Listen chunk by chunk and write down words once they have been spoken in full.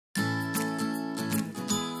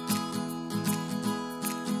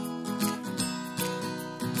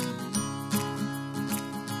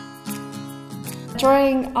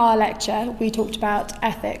During our lecture, we talked about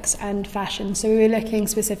ethics and fashion, so we were looking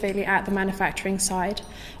specifically at the manufacturing side.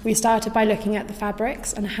 We started by looking at the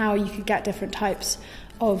fabrics and how you could get different types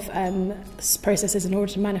of processes in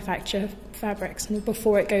order to manufacture fabrics and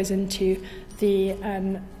before it goes into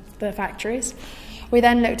the factories. We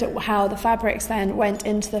then looked at how the fabrics then went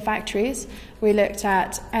into the factories. We looked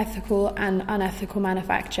at ethical and unethical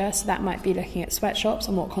manufacture, so that might be looking at sweatshops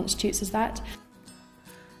and what constitutes as that.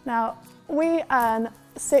 Now, we earn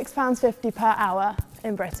 £6.50 per hour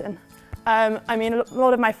in Britain. I mean, a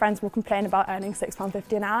lot of my friends will complain about earning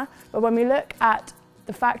 £6.50 an hour, but when we look at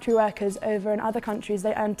the factory workers over in other countries,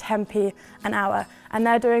 they earn 10p an hour, and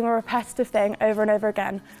they're doing a repetitive thing over and over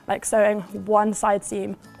again, like sewing one side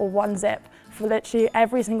seam or one zip for literally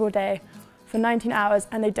every single day for 19 hours,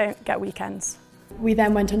 and they don't get weekends. We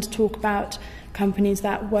then went on to talk about companies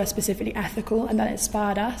that were specifically ethical and that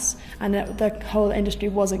inspired us, and that the whole industry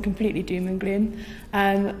wasn't completely doom and gloom.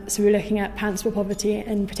 So we were looking at Pants for Poverty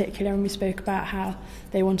in particular, and we spoke about how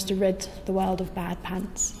they wanted to rid the world of bad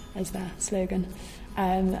pants as their slogan,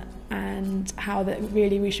 and how that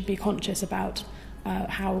really we should be conscious about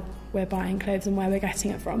how we're buying clothes and where we're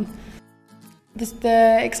getting it from.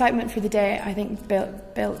 The excitement for the day, I think,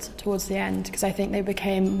 built towards the end, because I think they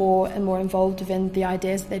became more and more involved within the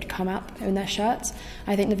ideas that they'd come up in their shirts.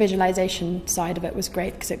 I think the visualisation side of it was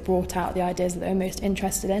great because it brought out the ideas that they were most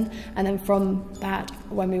interested in, and then from that,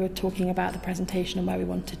 when we were talking about the presentation and where we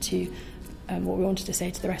wanted to what we wanted to say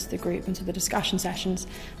to the rest of the group and to the discussion sessions,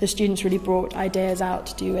 the students really brought ideas out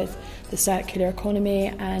to do with the circular economy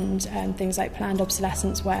and things like planned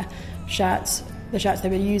obsolescence, where the shirts they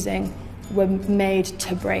were using were made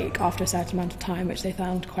to break after a certain amount of time, which they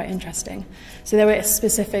found quite interesting. So there were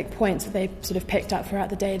specific points that they sort of picked up throughout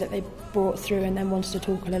the day that they brought through and then wanted to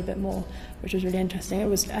talk a little bit more, which was really interesting.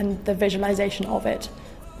 And the visualisation of it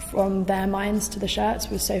from their minds to the shirts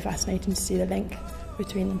was so fascinating to see the link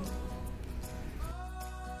between them.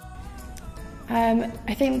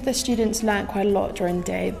 I think the students learnt quite a lot during the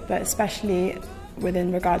day, but especially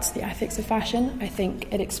within regards to the ethics of fashion. I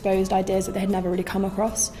think it exposed ideas that they had never really come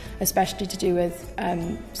across, especially to do with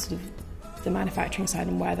sort of the manufacturing side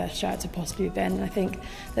and where their shirts had possibly been. And I think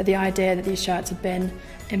that the idea that these shirts had been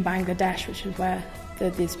in Bangladesh, which is where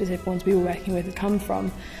the specific ones we were working with had come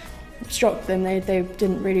from, struck them. They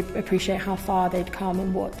didn't really appreciate how far they'd come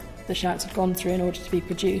and what the shirts had gone through in order to be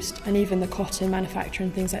produced. And even the cotton manufacture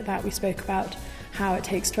and things like that, we spoke about how it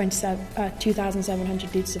takes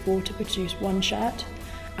 2,700 litres of water to produce one shirt,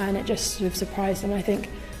 and it just sort of surprised them. I think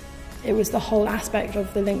it was the whole aspect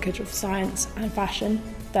of the linkage of science and fashion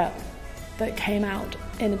that came out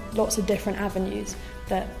in lots of different avenues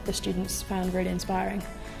that the students found really inspiring.